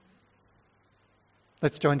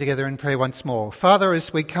Let's join together in prayer once more. Father,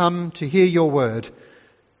 as we come to hear your word,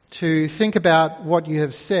 to think about what you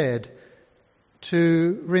have said,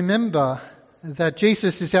 to remember that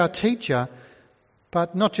Jesus is our teacher,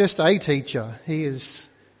 but not just a teacher. He is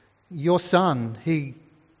your Son. He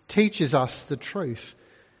teaches us the truth.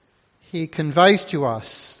 He conveys to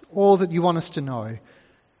us all that you want us to know.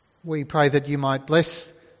 We pray that you might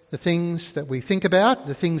bless the things that we think about,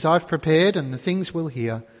 the things I've prepared and the things we'll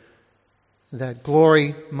hear, that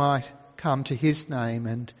glory might come to his name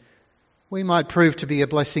and we might prove to be a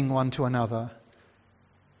blessing one to another.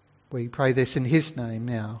 We pray this in his name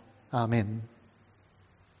now. Amen.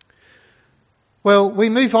 Well, we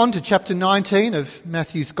move on to chapter 19 of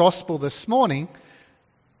Matthew's Gospel this morning.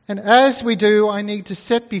 And as we do, I need to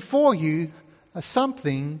set before you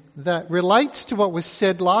something that relates to what was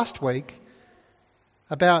said last week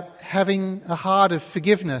about having a heart of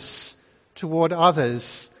forgiveness toward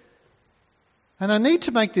others. And I need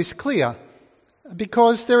to make this clear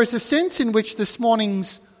because there is a sense in which this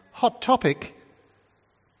morning's hot topic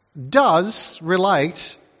does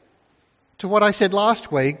relate to what I said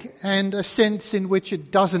last week and a sense in which it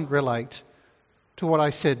doesn't relate to what I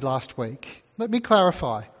said last week. Let me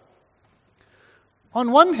clarify.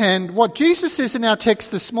 On one hand, what Jesus says in our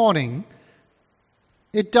text this morning,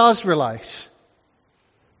 it does relate.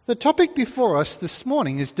 The topic before us this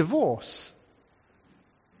morning is divorce.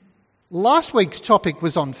 Last week's topic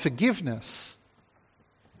was on forgiveness.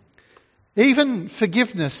 Even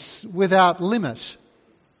forgiveness without limit.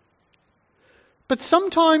 But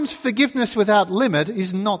sometimes forgiveness without limit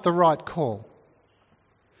is not the right call.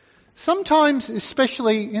 Sometimes,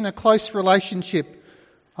 especially in a close relationship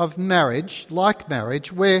of marriage, like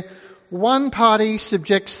marriage, where one party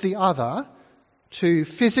subjects the other to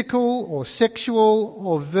physical or sexual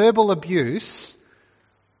or verbal abuse,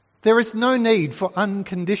 there is no need for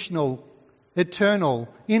unconditional, eternal,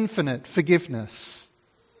 infinite forgiveness.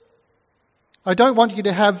 I don't want you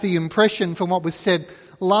to have the impression from what was said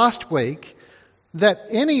last week that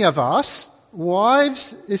any of us,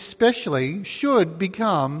 wives especially, should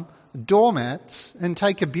become doormats and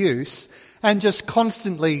take abuse and just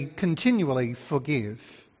constantly, continually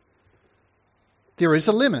forgive. There is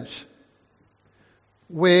a limit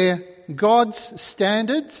where God's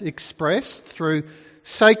standards expressed through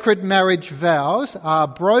sacred marriage vows are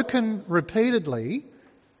broken repeatedly.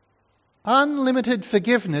 Unlimited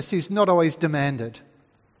forgiveness is not always demanded.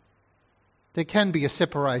 There can be a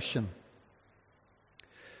separation.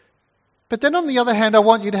 But then on the other hand, I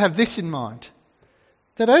want you to have this in mind,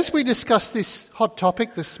 that as we discuss this hot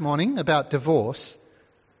topic this morning about divorce,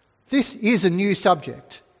 this is a new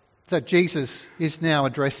subject that Jesus is now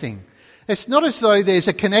addressing. It's not as though there's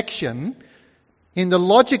a connection in the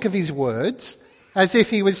logic of his words, as if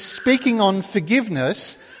he was speaking on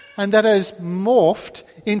forgiveness and that has morphed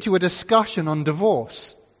into a discussion on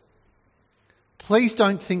divorce. Please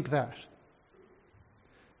don't think that.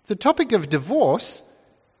 The topic of divorce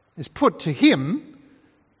is put to him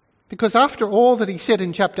because after all that he said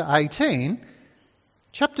in chapter 18,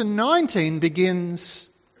 chapter 19 begins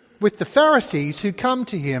with the Pharisees who come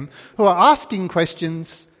to him, who are asking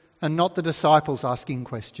questions and not the disciples asking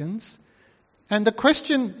questions. And the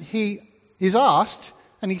question he is asked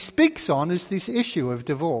and he speaks on is this issue of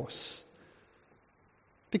divorce.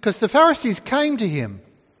 Because the Pharisees came to him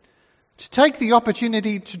to take the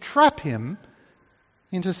opportunity to trap him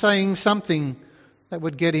into saying something that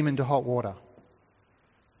would get him into hot water.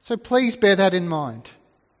 So please bear that in mind.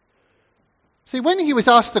 See, when he was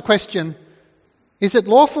asked the question, is it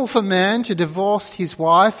lawful for man to divorce his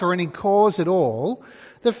wife for any cause at all?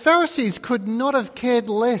 The Pharisees could not have cared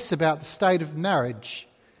less about the state of marriage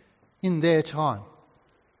in their time.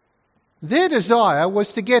 Their desire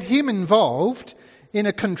was to get him involved in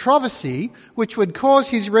a controversy which would cause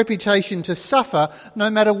his reputation to suffer no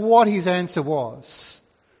matter what his answer was.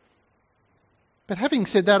 But having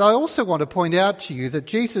said that, I also want to point out to you that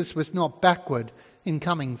Jesus was not backward in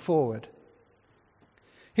coming forward.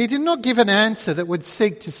 He did not give an answer that would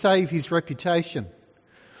seek to save his reputation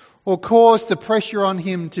or cause the pressure on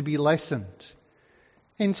him to be lessened.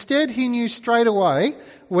 Instead, he knew straight away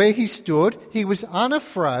where he stood. He was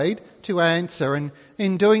unafraid to answer, and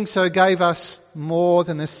in doing so gave us more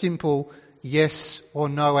than a simple yes or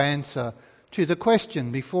no answer to the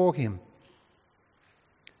question before him.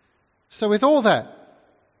 So with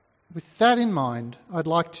that in mind, I'd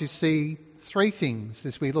like to see three things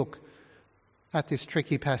as we look at this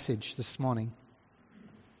tricky passage this morning.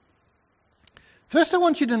 First, I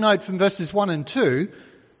want you to note from verses 1 and 2,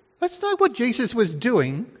 let's note what Jesus was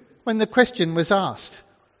doing when the question was asked.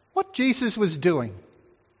 What Jesus was doing.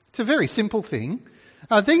 It's a very simple thing.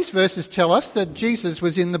 These verses tell us that Jesus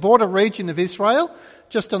was in the border region of Israel,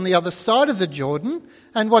 just on the other side of the Jordan,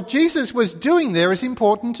 and what Jesus was doing there is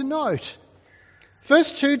important to note.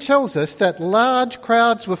 Verse 2 tells us that large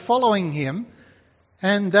crowds were following him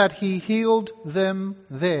and that he healed them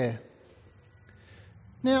there.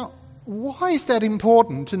 Now, why is that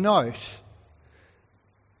important to note?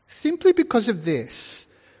 Simply because of this.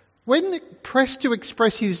 When pressed to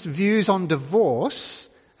express his views on divorce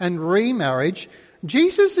and remarriage,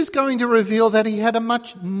 Jesus is going to reveal that he had a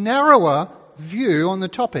much narrower view on the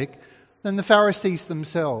topic than the Pharisees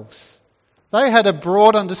themselves. They had a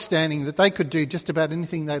broad understanding that they could do just about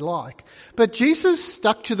anything they like. But Jesus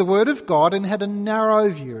stuck to the Word of God and had a narrow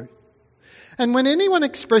view. And when anyone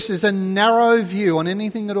expresses a narrow view on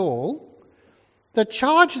anything at all, the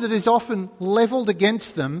charge that is often levelled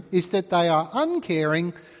against them is that they are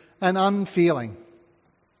uncaring and unfeeling.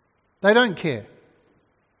 They don't care.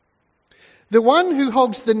 The one who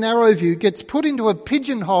holds the narrow view gets put into a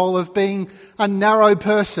pigeonhole of being a narrow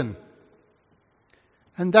person.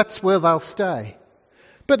 And that's where they'll stay.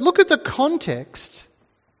 But look at the context,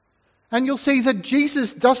 and you'll see that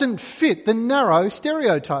Jesus doesn't fit the narrow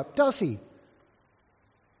stereotype, does he?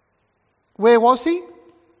 Where was he?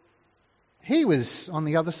 He was on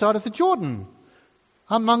the other side of the Jordan,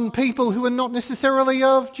 among people who were not necessarily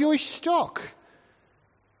of Jewish stock.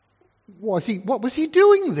 What was he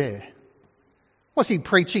doing there? Was he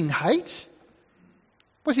preaching hate?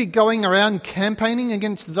 Was he going around campaigning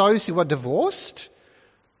against those who are divorced?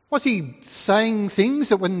 Was he saying things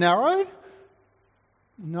that were narrow?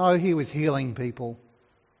 No, he was healing people.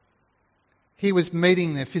 He was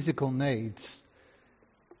meeting their physical needs.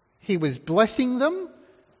 He was blessing them,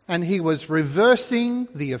 and he was reversing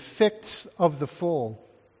the effects of the fall.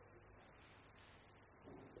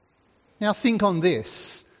 Now think on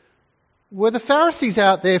this. Were the Pharisees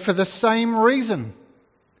out there for the same reason?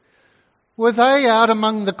 Were they out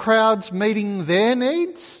among the crowds meeting their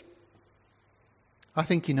needs? I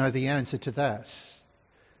think you know the answer to that.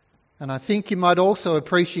 And I think you might also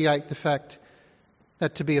appreciate the fact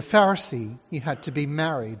that to be a Pharisee, you had to be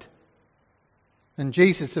married. And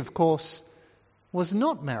Jesus, of course, was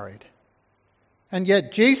not married. And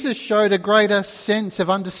yet Jesus showed a greater sense of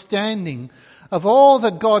understanding of all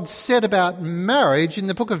that God said about marriage in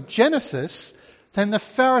the book of Genesis than the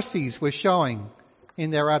Pharisees were showing in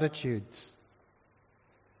their attitudes.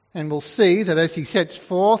 And we'll see that as he sets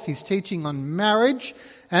forth his teaching on marriage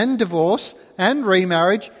and divorce and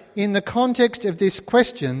remarriage in the context of this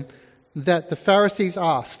question that the Pharisees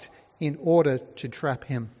asked in order to trap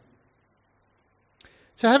him.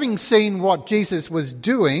 So having seen what Jesus was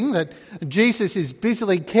doing, that Jesus is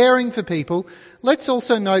busily caring for people, let's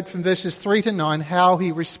also note from verses 3 to 9 how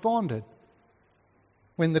he responded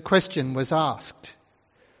when the question was asked.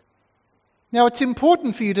 Now it's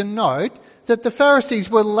important for you to note that the Pharisees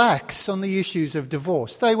were lax on the issues of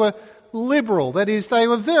divorce. They were liberal, that is, they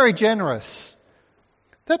were very generous.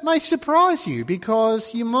 That may surprise you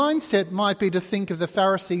because your mindset might be to think of the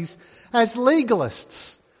Pharisees as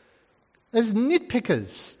legalists, as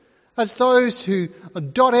nitpickers, as those who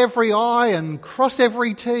dot every I and cross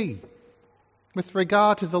every T with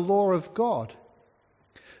regard to the law of God.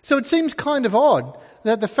 So it seems kind of odd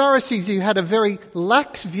that the Pharisees, who had a very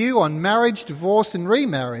lax view on marriage, divorce and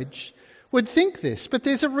remarriage, would think this. But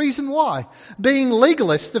there's a reason why. Being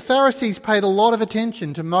legalists, the Pharisees paid a lot of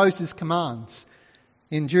attention to Moses' commands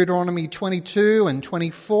in Deuteronomy 22 and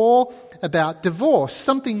 24 about divorce,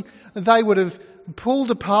 something they would have pulled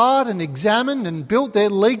apart and examined and built their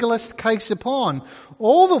legalist case upon,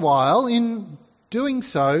 all the while in doing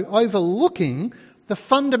so overlooking the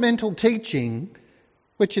fundamental teaching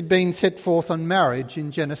which had been set forth on marriage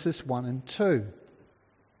in Genesis 1 and 2.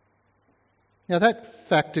 Now that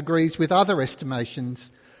fact agrees with other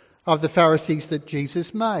estimations of the Pharisees that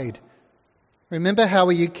Jesus made. Remember how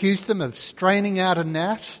he accused them of straining out a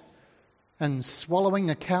gnat and swallowing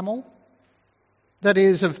a camel? That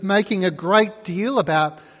is, of making a great deal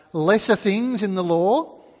about lesser things in the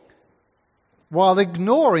law, while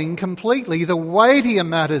ignoring completely the weightier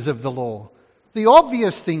matters of the law, the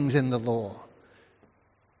obvious things in the law,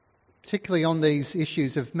 particularly on these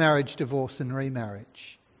issues of marriage, divorce and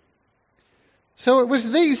remarriage. So it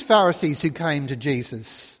was these Pharisees who came to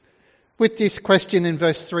Jesus with this question in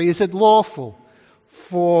verse 3, is it lawful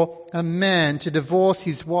for a man to divorce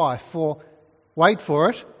his wife for, wait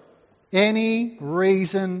for it, any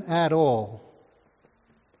reason at all?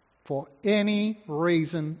 For any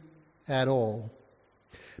reason at all.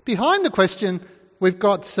 Behind the question, we've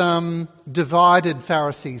got some divided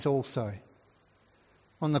Pharisees also.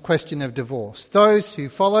 on the question of divorce. Those who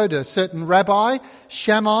followed a certain rabbi,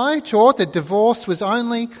 Shammai, taught that divorce was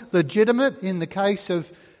only legitimate in the case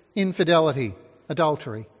of infidelity,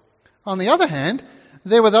 adultery. On the other hand,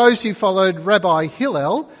 there were those who followed Rabbi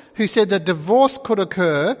Hillel, who said that divorce could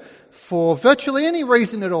occur for virtually any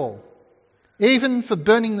reason at all, even for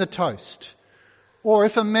burning the toast, or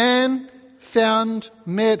if a man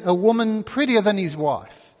met a woman prettier than his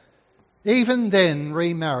wife, even then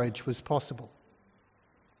remarriage was possible.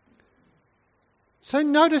 So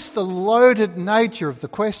notice the loaded nature of the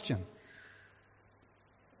question.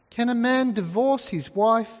 Can a man divorce his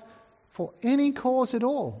wife for any cause at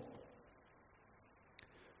all?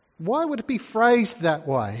 Why would it be phrased that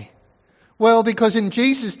way? Well, because in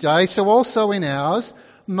Jesus' day, so also in ours,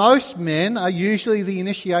 most men are usually the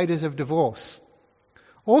initiators of divorce.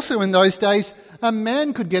 Also in those days, a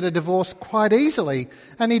man could get a divorce quite easily,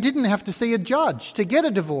 and he didn't have to see a judge to get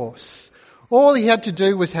a divorce. All he had to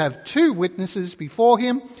do was have 2 witnesses before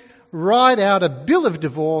him, write out a bill of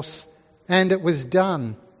divorce, and it was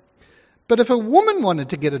done. But if a woman wanted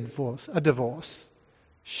to get a divorce,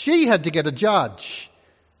 she had to get a judge,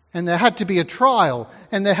 and there had to be a trial,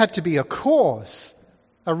 and there had to be a cause,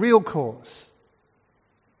 a real cause.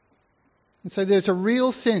 And so there's a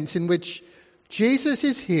real sense in which Jesus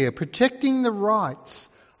is here protecting the rights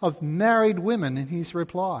of married women in his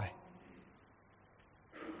reply.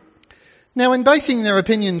 Now, in basing their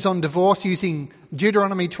opinions on divorce using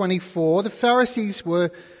Deuteronomy 24, the Pharisees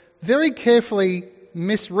were very carefully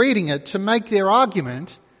misreading it to make their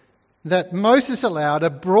argument that Moses allowed a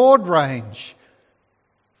broad range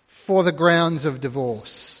for the grounds of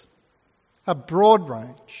divorce. A broad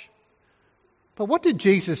range. But what did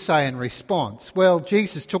Jesus say in response? Well,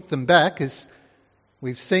 Jesus took them back, as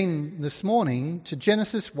we've seen this morning, to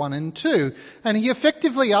Genesis 1 and 2. And he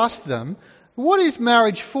effectively asked them, what is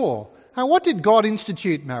marriage for? And what did God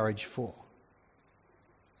institute marriage for?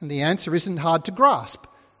 And the answer isn't hard to grasp.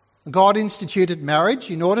 God instituted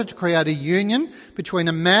marriage in order to create a union between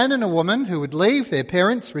a man and a woman who would leave their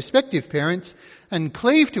respective parents, and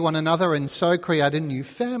cleave to one another and so create a new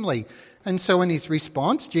family. And so in his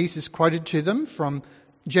response, Jesus quoted to them from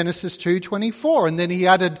Genesis 2:24, and then he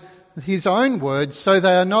added his own words, so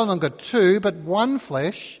they are no longer 2 but one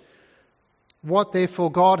flesh. What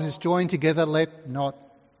therefore God has joined together, let not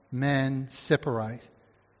man separate.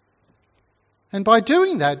 And by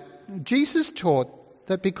doing that, Jesus taught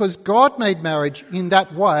that because God made marriage in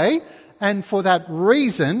that way, and for that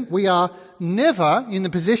reason, we are never in the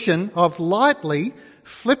position of lightly,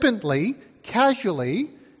 flippantly,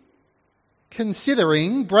 casually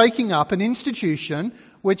considering breaking up an institution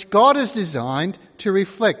which God has designed to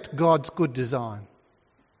reflect God's good design.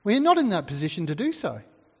 We are not in that position to do so.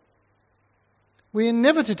 We are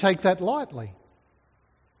never to take that lightly.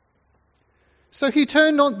 So he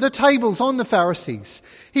turned on the tables on the Pharisees.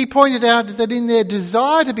 He pointed out that in their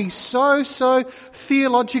desire to be so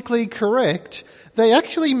theologically correct, they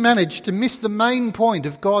actually managed to miss the main point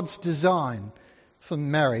of God's design for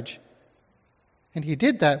marriage. And he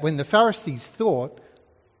did that when the Pharisees thought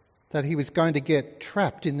that he was going to get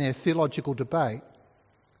trapped in their theological debate,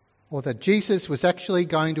 or that Jesus was actually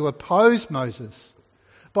going to oppose Moses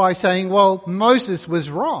by saying, well, Moses was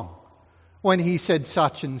wrong when he said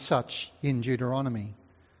such and such in Deuteronomy.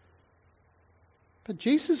 But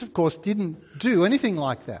Jesus, of course, didn't do anything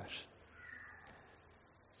like that.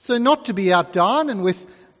 So not to be outdone and with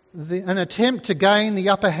an attempt to gain the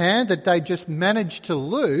upper hand that they just managed to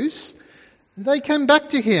lose, they came back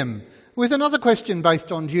to him with another question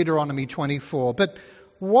based on Deuteronomy 24. But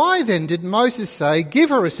why then did Moses say, give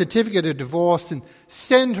her a certificate of divorce and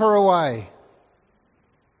send her away?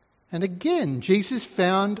 And again, Jesus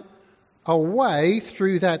found a way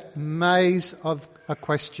through that maze of a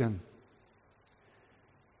question.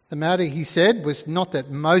 The matter, he said, was not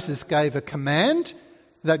that Moses gave a command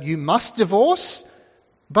that you must divorce,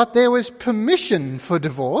 but there was permission for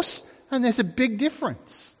divorce, and there's a big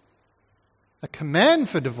difference. A command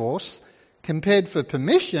for divorce compared for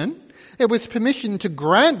permission. It was permission to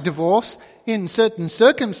grant divorce in certain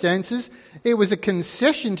circumstances. It was a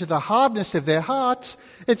concession to the hardness of their hearts.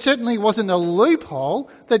 It certainly wasn't a loophole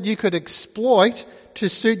that you could exploit to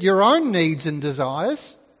suit your own needs and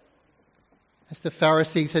desires, as the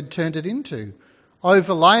Pharisees had turned it into,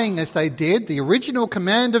 overlaying as they did the original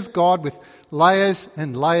command of God with layers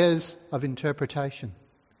and layers of interpretation.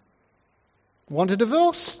 Want a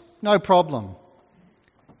divorce? No problem.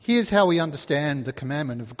 Here's how we understand the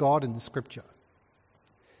commandment of God in the Scripture.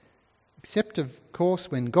 Except, of course,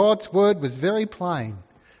 when God's word was very plain,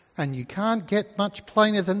 and you can't get much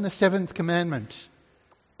plainer than the 7th commandment,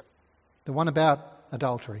 the one about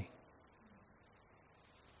adultery.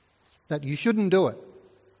 that you shouldn't do it.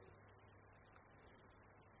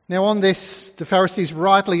 Now on this, the Pharisees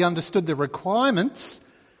rightly understood the requirements,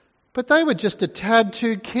 but they were just a tad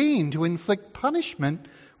too keen to inflict punishment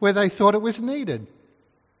where they thought it was needed.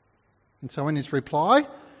 And so in his reply,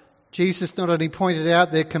 Jesus not only pointed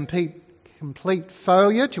out their complete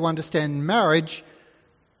failure to understand marriage,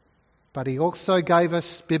 but he also gave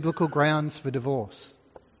us biblical grounds for divorce.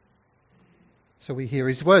 So we hear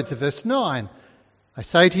his words of verse 9. I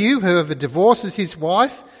say to you, whoever divorces his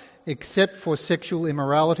wife, except for sexual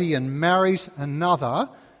immorality, and marries another,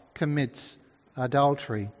 commits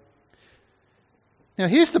adultery. Now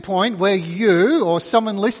here's the point where you or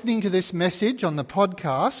someone listening to this message on the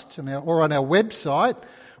podcast or on our website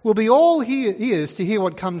will be all ears to hear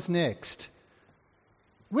what comes next.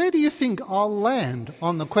 Where do you think I'll land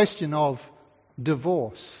on the question of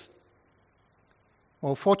divorce?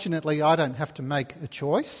 Well, fortunately, I don't have to make a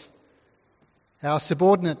choice. Our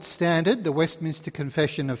subordinate standard, the Westminster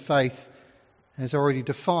Confession of Faith, has already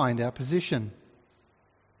defined our position.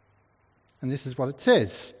 And this is what it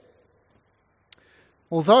says.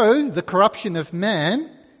 Although the corruption of man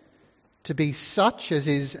to be such as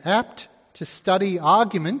is apt to study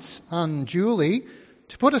arguments unduly,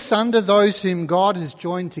 to put asunder those whom God has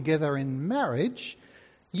joined together in marriage,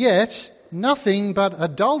 yet nothing but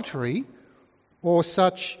adultery or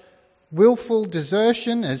such willful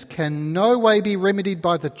desertion as can no way be remedied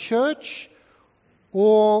by the church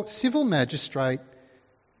or civil magistrate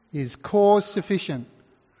is cause sufficient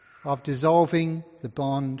of dissolving the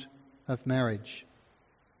bond of marriage.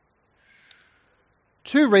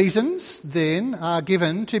 Two reasons, then, are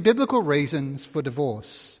given, two biblical reasons for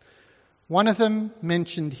divorce. One of them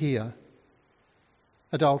mentioned here,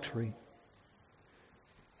 adultery.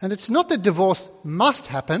 And it's not that divorce must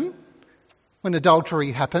happen when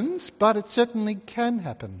adultery happens, but it certainly can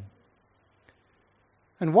happen.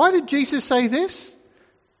 And why did Jesus say this?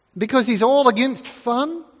 Because he's all against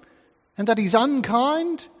fun and that he's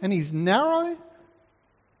unkind and he's narrow?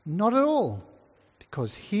 Not at all.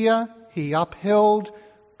 Because here he upheld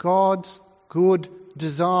God's good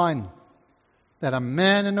design, that a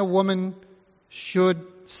man and a woman should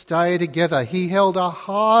stay together. He held a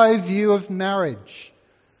high view of marriage.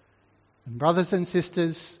 And brothers and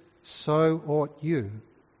sisters, so ought you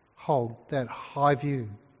hold that high view.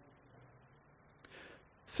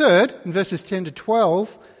 Third, in verses 10 to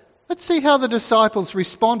 12, let's see how the disciples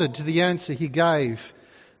responded to the answer he gave.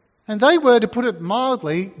 And they were, to put it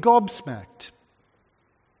mildly, gobsmacked.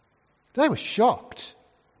 They were shocked.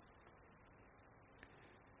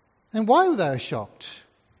 And why were they shocked?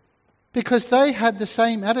 Because they had the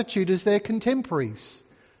same attitude as their contemporaries,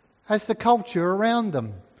 as the culture around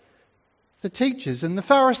them, the teachers and the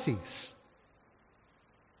Pharisees.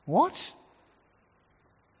 What?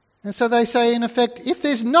 And so they say, in effect, if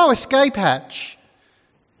there's no escape hatch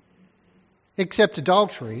except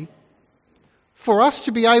adultery, for us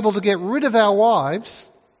to be able to get rid of our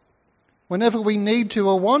wives whenever we need to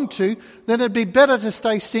or want to, then it'd be better to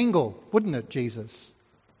stay single, wouldn't it, Jesus?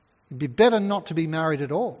 It'd be better not to be married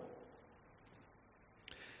at all.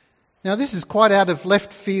 Now, this is quite out of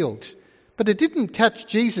left field, but it didn't catch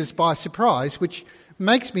Jesus by surprise, which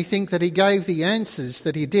makes me think that he gave the answers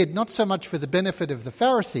that he did, not so much for the benefit of the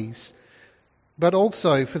Pharisees, but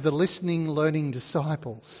also for the listening, learning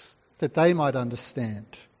disciples, that they might understand.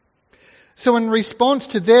 So in response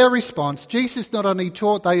to their response, Jesus not only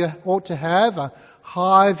taught they ought to have a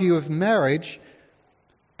high view of marriage,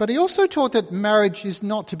 but he also taught that marriage is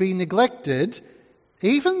not to be neglected,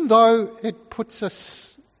 even though it puts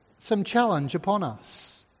us some challenge upon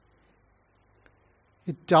us.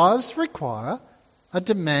 It does require a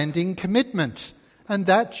demanding commitment, and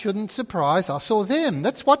that shouldn't surprise us or them.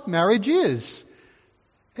 That's what marriage is.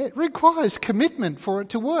 It requires commitment for it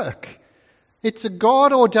to work. It's a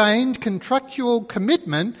God-ordained contractual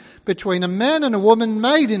commitment between a man and a woman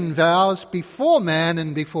made in vows before man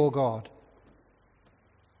and before God.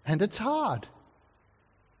 And it's hard.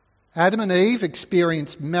 Adam and Eve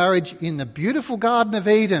experienced marriage in the beautiful Garden of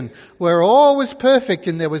Eden, where all was perfect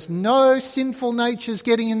and there was no sinful natures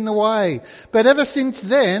getting in the way. But ever since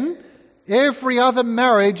then, every other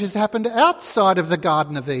marriage has happened outside of the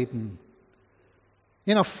Garden of Eden,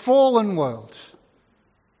 in a fallen world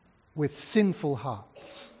with sinful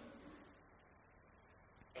hearts.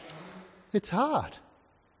 It's hard.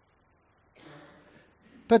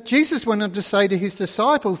 But Jesus went on to say to his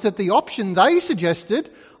disciples that the option they suggested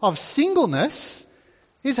of singleness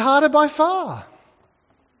is harder by far.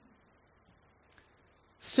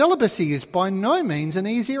 Celibacy is by no means an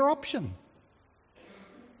easier option.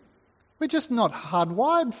 We're just not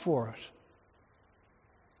hardwired for it.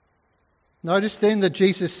 Notice then that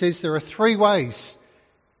Jesus says there are three ways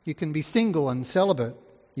you can be single and celibate.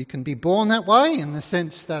 You can be born that way in the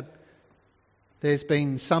sense that there's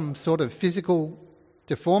been some sort of physical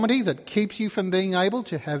deformity that keeps you from being able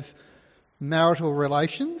to have marital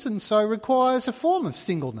relations and so requires a form of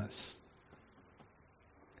singleness.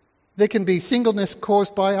 There can be singleness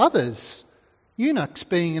caused by others. Eunuchs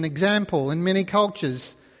being an example. In many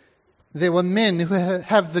cultures, there were men who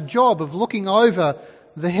have the job of looking over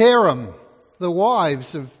the harem, the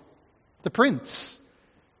wives of the prince.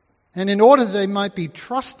 And in order that they might be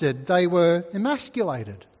trusted, they were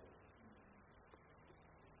emasculated.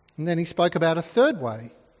 And then he spoke about a third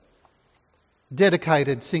way,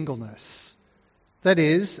 dedicated singleness. That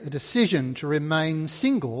is, a decision to remain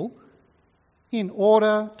single in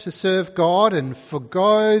order to serve God and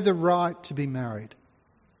forgo the right to be married.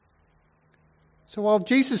 So while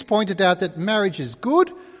Jesus pointed out that marriage is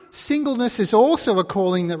good, singleness is also a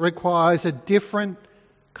calling that requires a different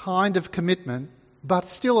kind of commitment, but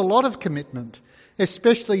still a lot of commitment,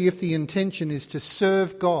 especially if the intention is to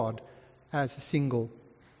serve God as a single.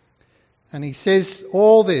 And he says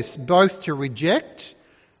all this both to reject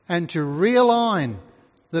and to realign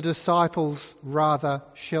the disciples' rather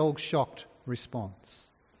shell-shocked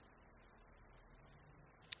response.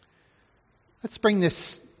 Let's bring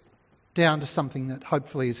this down to something that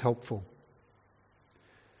hopefully is helpful.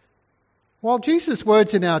 While Jesus'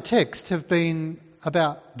 words in our text have been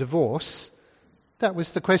about divorce, that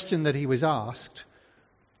was the question that he was asked,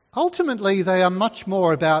 ultimately they are much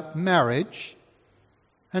more about marriage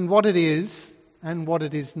and what it is and what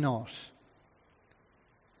it is not.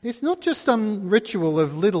 It's not just some ritual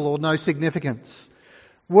of little or no significance.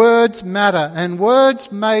 Words matter, and words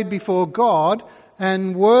made before God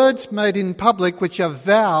and words made in public, which are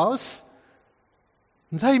vows,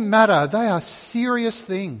 they matter. They are serious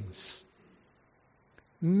things.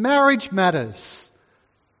 Marriage matters,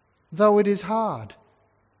 though it is hard.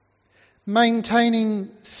 Maintaining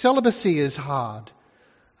celibacy is hard.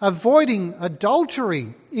 Avoiding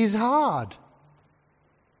adultery is hard.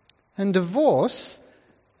 And divorce,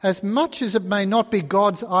 as much as it may not be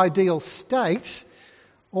God's ideal state,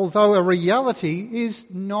 although a reality, is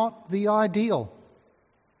not the ideal.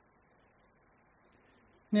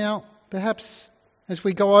 Now, perhaps as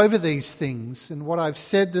we go over these things and what I've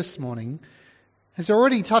said this morning has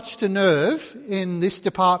already touched a nerve in this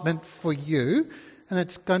department for you, and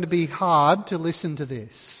it's going to be hard to listen to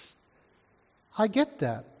this. I get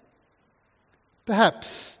that.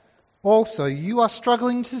 Perhaps also you are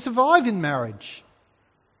struggling to survive in marriage.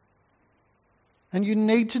 And you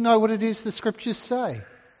need to know what it is the Scriptures say.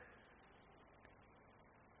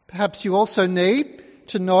 Perhaps you also need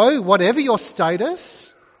to know, whatever your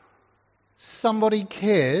status, somebody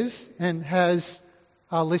cares and has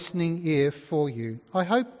a listening ear for you. I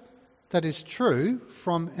hope that is true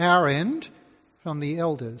from our end, from the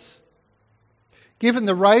elders. Given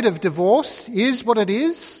the rate of divorce is what it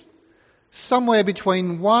is, somewhere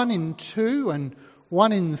between 1 in 2 and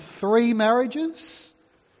 1 in 3 marriages,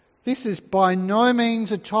 this is by no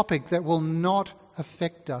means a topic that will not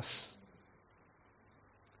affect us.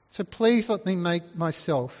 So please let me make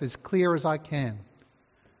myself as clear as I can.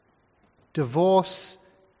 Divorce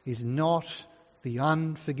is not the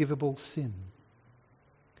unforgivable sin.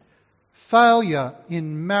 Failure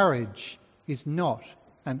in marriage is not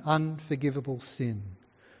an unforgivable sin.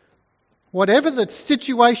 Whatever the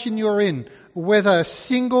situation you're in, whether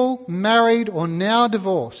single, married, or now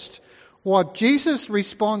divorced, what Jesus'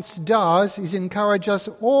 response does is encourage us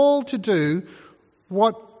all to do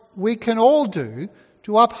what we can all do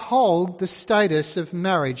to uphold the status of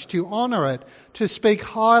marriage, to honour it, to speak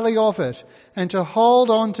highly of it, and to hold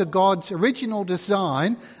on to God's original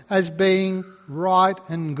design as being right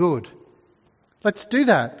and good. Let's do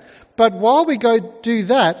that. But while we go do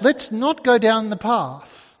that, let's not go down the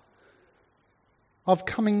path of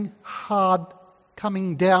coming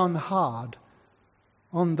down hard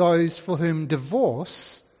on those for whom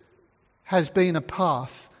divorce has been a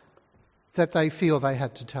path that they feel they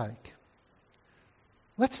had to take.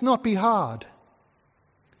 Let's not be hard.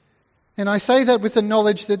 And I say that with the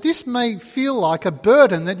knowledge that this may feel like a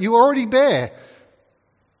burden that you already bear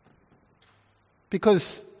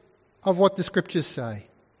because of what the Scriptures say.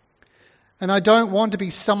 And I don't want to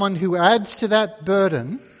be someone who adds to that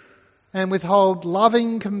burden and withhold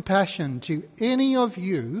loving compassion to any of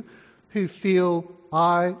you who feel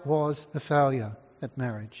I was a failure at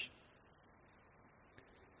marriage.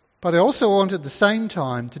 But I also want at the same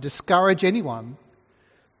time to discourage anyone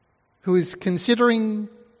who is considering,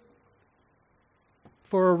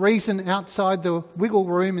 for a reason outside the wiggle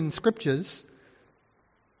room in Scriptures,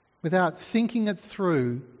 without thinking it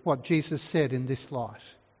through what Jesus said in this light.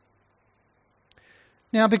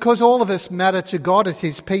 Now, because all of us matter to God as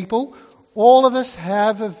His people, all of us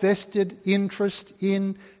have a vested interest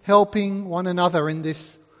in helping one another in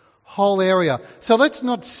this whole area. So let's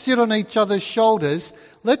not sit on each other's shoulders.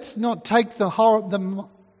 Let's not take the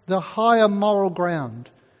higher moral ground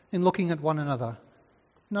in looking at one another.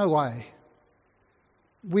 No way.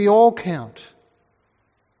 We all count.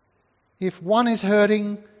 If one is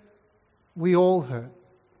hurting, we all hurt.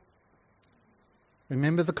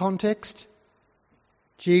 Remember the context?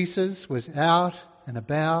 Jesus was out and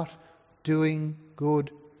about doing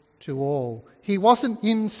good to all. He wasn't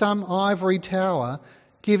in some ivory tower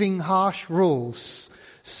giving harsh rules.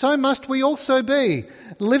 So must we also be,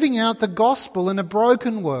 living out the gospel in a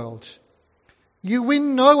broken world. You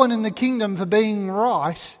win no one in the kingdom for being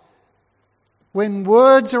right when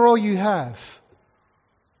words are all you have.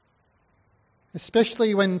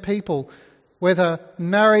 Especially when people, whether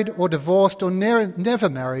married or divorced or never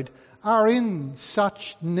married, are in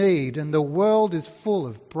such need, and the world is full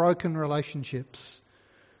of broken relationships,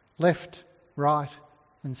 left, right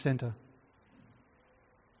and centre.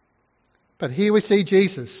 But here we see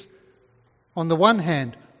Jesus, on the one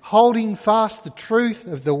hand, holding fast the truth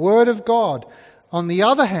of the Word of God, on the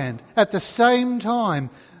other hand, at the same time,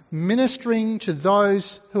 ministering to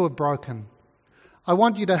those who are broken. I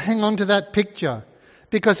want you to hang on to that picture,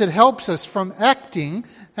 because it helps us from acting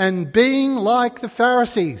and being like the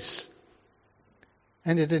Pharisees.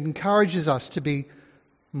 And it encourages us to be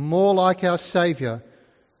more like our Saviour,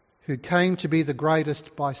 who came to be the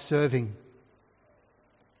greatest by serving.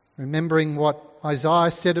 Remembering what Isaiah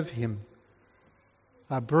said of Him,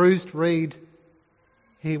 a bruised reed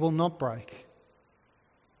He will not break.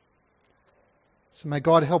 So may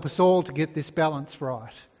God help us all to get this balance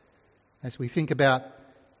right as we think about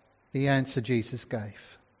the answer Jesus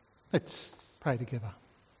gave. Let's pray together.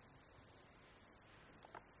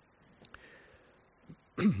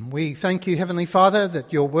 We thank you, Heavenly Father,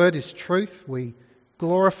 that your word is truth. We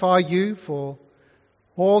glorify you for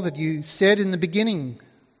all that you said in the beginning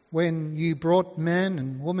when you brought man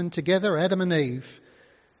and woman together, Adam and Eve,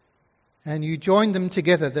 and you joined them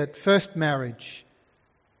together, that first marriage,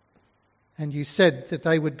 and you said that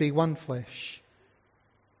they would be one flesh.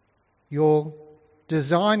 Your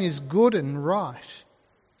design is good and right.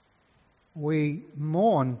 We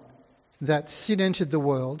mourn that sin entered the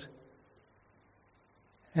world,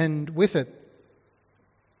 and with it,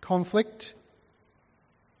 conflict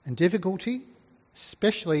and difficulty,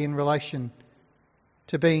 especially in relation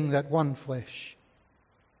to being that one flesh.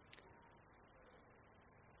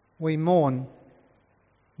 We mourn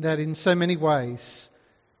that in so many ways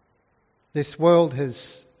this world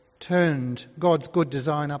has turned God's good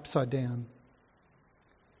design upside down.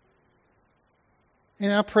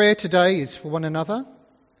 And our prayer today is for one another.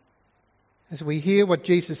 As we hear what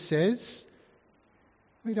Jesus says,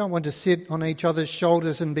 we don't want to sit on each other's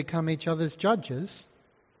shoulders and become each other's judges.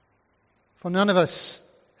 For none of us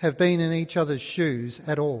have been in each other's shoes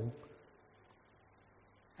at all.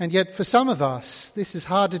 And yet for some of us, this is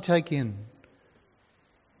hard to take in.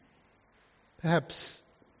 Perhaps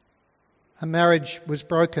a marriage was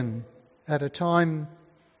broken at a time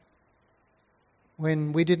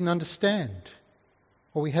when we didn't understand,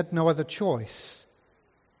 or we had no other choice.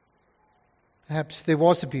 Perhaps there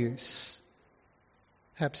was abuse.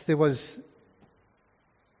 Perhaps there was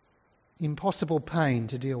impossible pain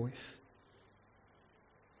to deal with.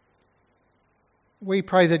 We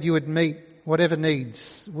pray that you would meet whatever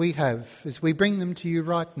needs we have as we bring them to you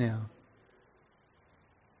right now.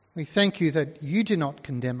 We thank you that you do not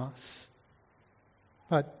condemn us,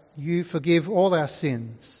 but you forgive all our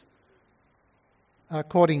sins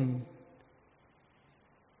according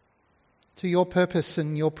to your purpose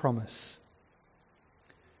and your promise.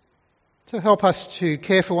 So help us to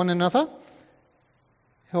care for one another.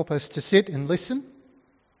 Help us to sit and listen.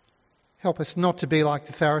 Help us not to be like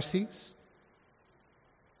the Pharisees,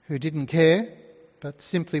 who didn't care, but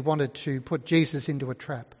simply wanted to put Jesus into a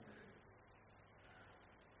trap.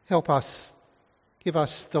 Help us, give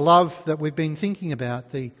us the love that we've been thinking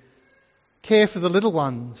about, the care for the little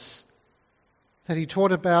ones that he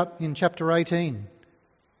taught about in chapter 18,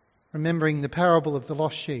 remembering the parable of the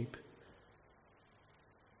lost sheep,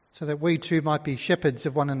 so that we too might be shepherds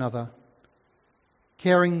of one another,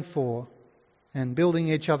 caring for and building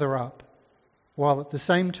each other up, while at the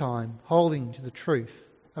same time holding to the truth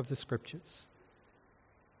of the Scriptures.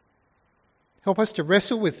 Help us to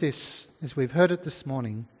wrestle with this as we've heard it this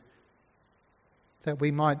morning, that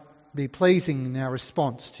we might be pleasing in our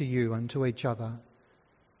response to you and to each other.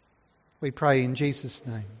 We pray in Jesus'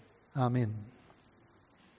 name. Amen.